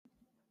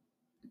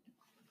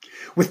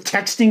With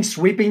texting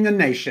sweeping the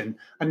nation,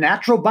 a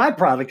natural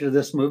byproduct of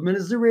this movement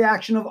is the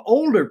reaction of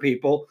older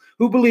people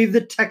who believe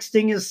that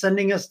texting is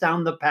sending us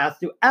down the path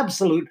to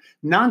absolute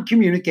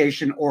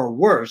non-communication, or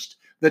worst,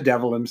 the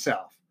devil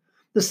himself.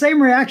 The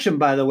same reaction,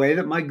 by the way,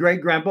 that my great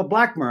grandpa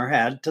Blackmer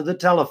had to the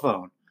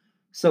telephone.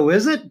 So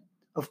is it?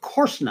 Of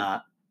course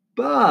not.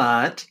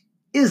 But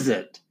is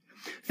it?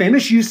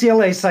 Famous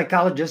UCLA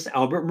psychologist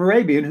Albert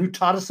Mehrabian, who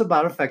taught us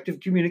about effective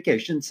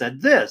communication,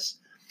 said this: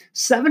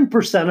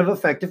 7% of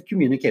effective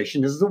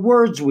communication is the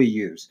words we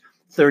use.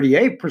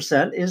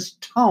 38% is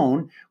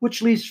tone,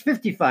 which leaves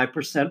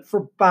 55%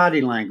 for body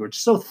language.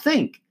 So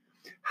think,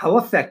 how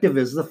effective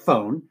is the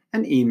phone,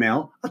 an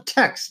email, a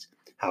text?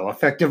 How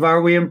effective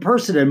are we in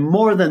person? And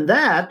more than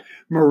that,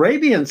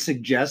 Mehrabian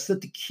suggests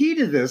that the key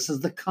to this is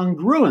the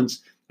congruence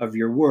of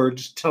your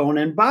words, tone,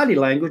 and body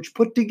language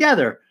put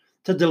together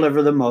to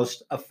deliver the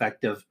most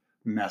effective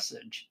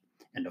message.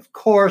 And of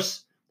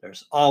course,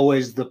 there's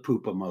always the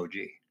poop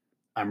emoji.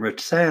 I'm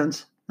Rich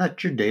Sands.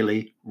 That's your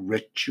daily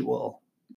ritual.